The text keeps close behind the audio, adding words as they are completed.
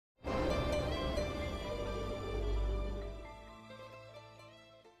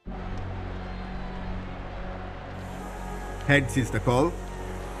Heads is the call.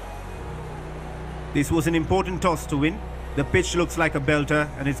 This was an important toss to win. The pitch looks like a belter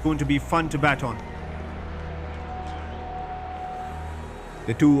and it's going to be fun to bat on.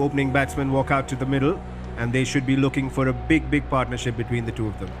 The two opening batsmen walk out to the middle and they should be looking for a big partnership between the two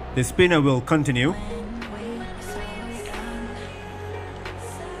of them. The spinner will continue.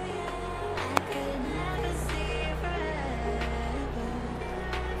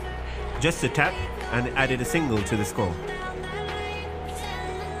 Just a tap and added a single to the score.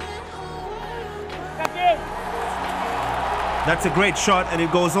 That's a great shot and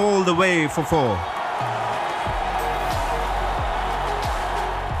it goes all the way for 4.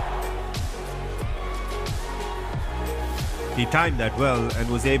 He timed that well and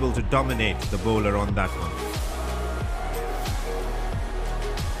was able to dominate the bowler on that one.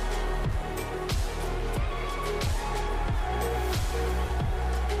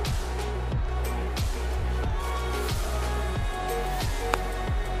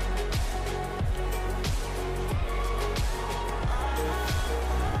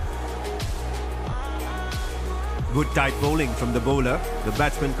 Good tight bowling from the bowler. The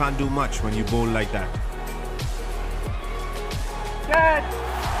batsman can't do much when you bowl like that.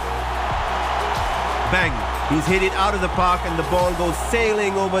 Bang! He's hit it out of the park and the ball goes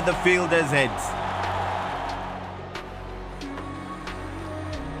sailing over the fielders' heads.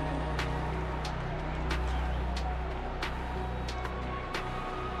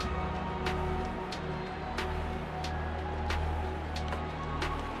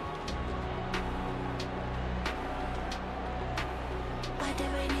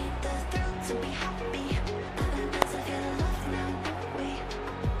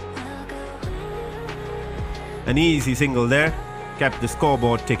 An easy single there, kept the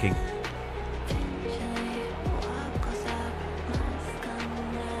scoreboard ticking.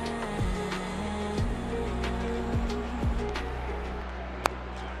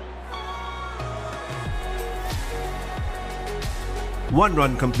 One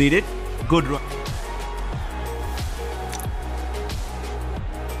run completed, good run.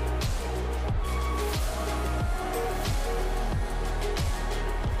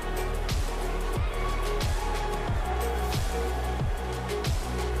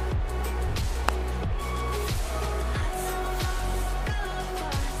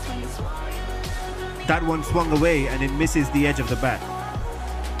 That one swung away and it misses the edge of the bat.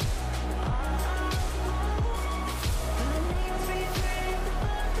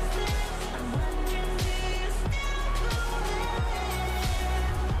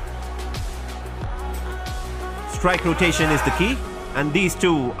 Strike rotation is the key, and these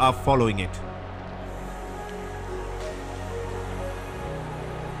two are following it.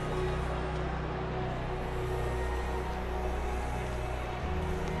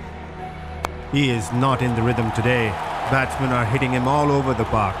 He is not in the rhythm today. Batsmen are hitting him all over the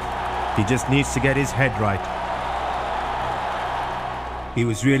park. He just needs to get his head right. He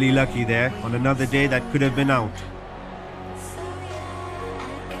was really lucky there. On another day that could have been out.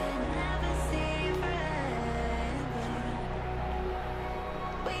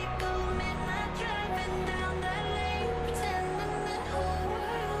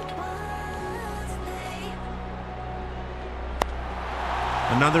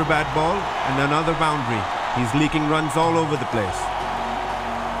 Another bad ball and another boundary. He's leaking runs all over the place.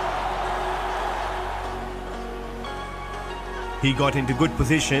 He got into good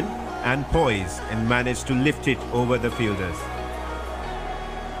position and poise and managed to lift it over the fielders.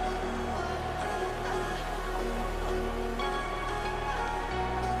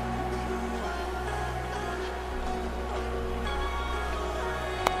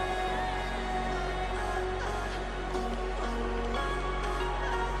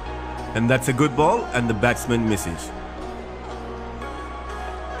 And that's a good ball and the batsman misses.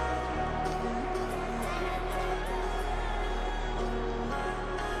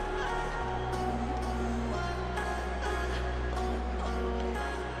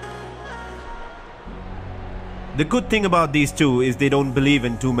 The good thing about these two is they don't believe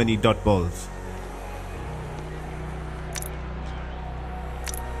in too many dot balls.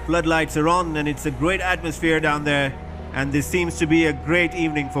 Floodlights are on and it's a great atmosphere down there. And this seems to be a great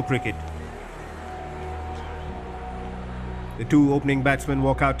evening for cricket. The two opening batsmen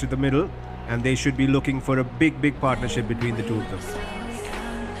walk out to the middle and they should be looking for a big partnership between the two of them.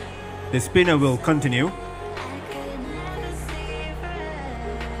 The spinner will continue.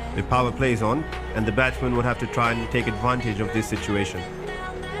 The power play is on and the batsman would have to try and take advantage of this situation.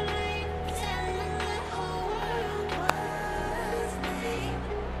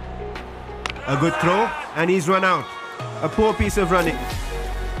 A good throw and he's run out. A poor piece of running.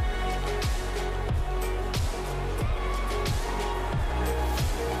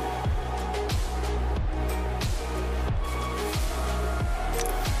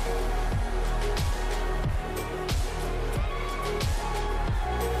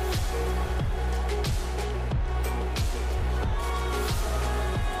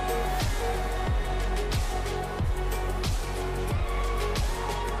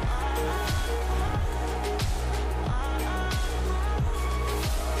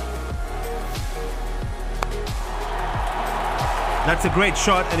 That's a great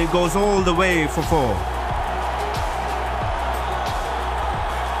shot and it goes all the way for 4.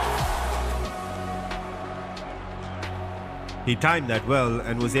 He timed that well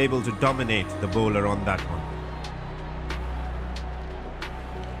and was able to dominate the bowler on that one.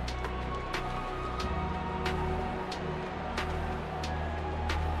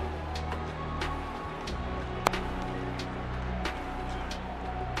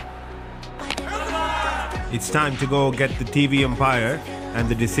 It's time to go get the TV umpire and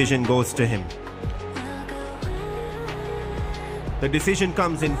the decision goes to him. The decision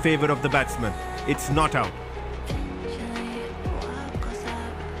comes in favor of the batsman. It's not out.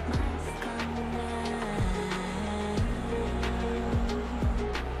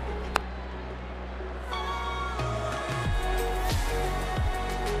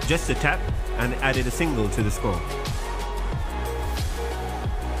 Just a tap and added a single to the score.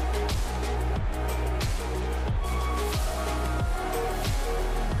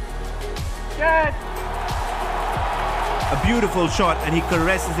 A beautiful shot and he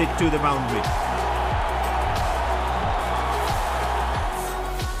caresses it to the boundary.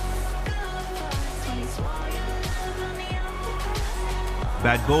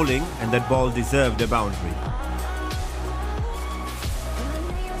 Bad bowling and that ball deserved a boundary.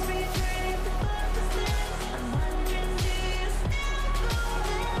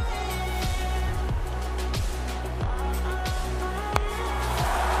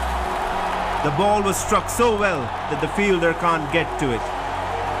 The ball was struck so well that the fielder can't get to it.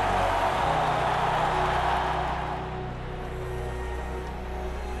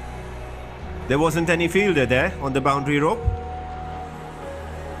 There wasn't any fielder there on the boundary rope.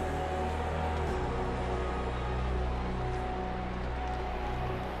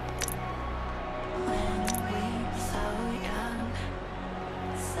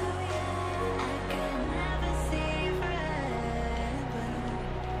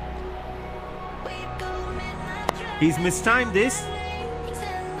 He's mistimed this.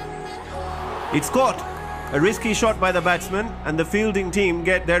 It's caught. A risky shot by the batsman and the fielding team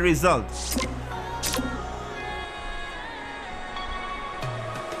get their result.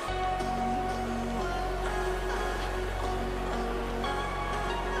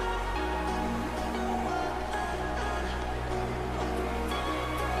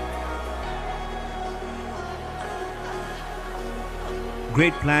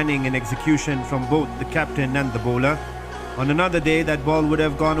 Great planning and execution from both the captain and the bowler. On another day, that ball would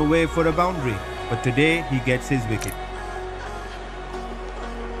have gone away for a boundary, but today he gets his wicket.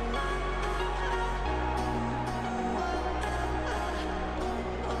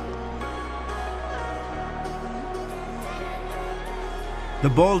 The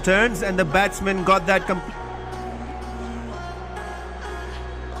ball turns and the batsman got that complete.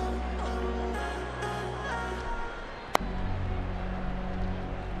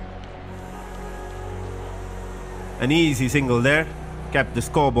 An easy single there, kept the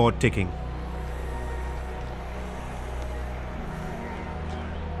scoreboard ticking.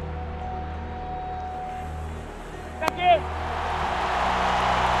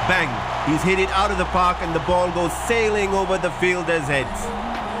 Bang! He's hit it out of the park and the ball goes sailing over the fielders' heads.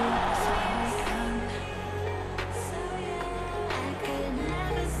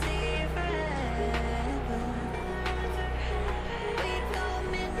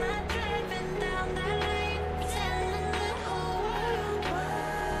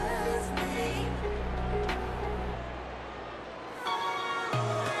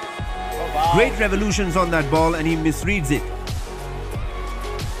 Great revolutions on that ball and he misreads it.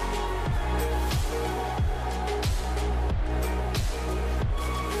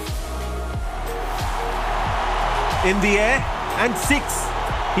 In the air and 6.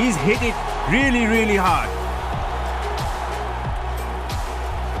 He's hit it really, really hard.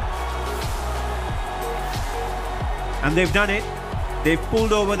 And they've done it. They've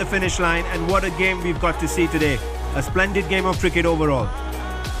pulled over the finish line and what a game we've got to see today. A splendid game of cricket overall.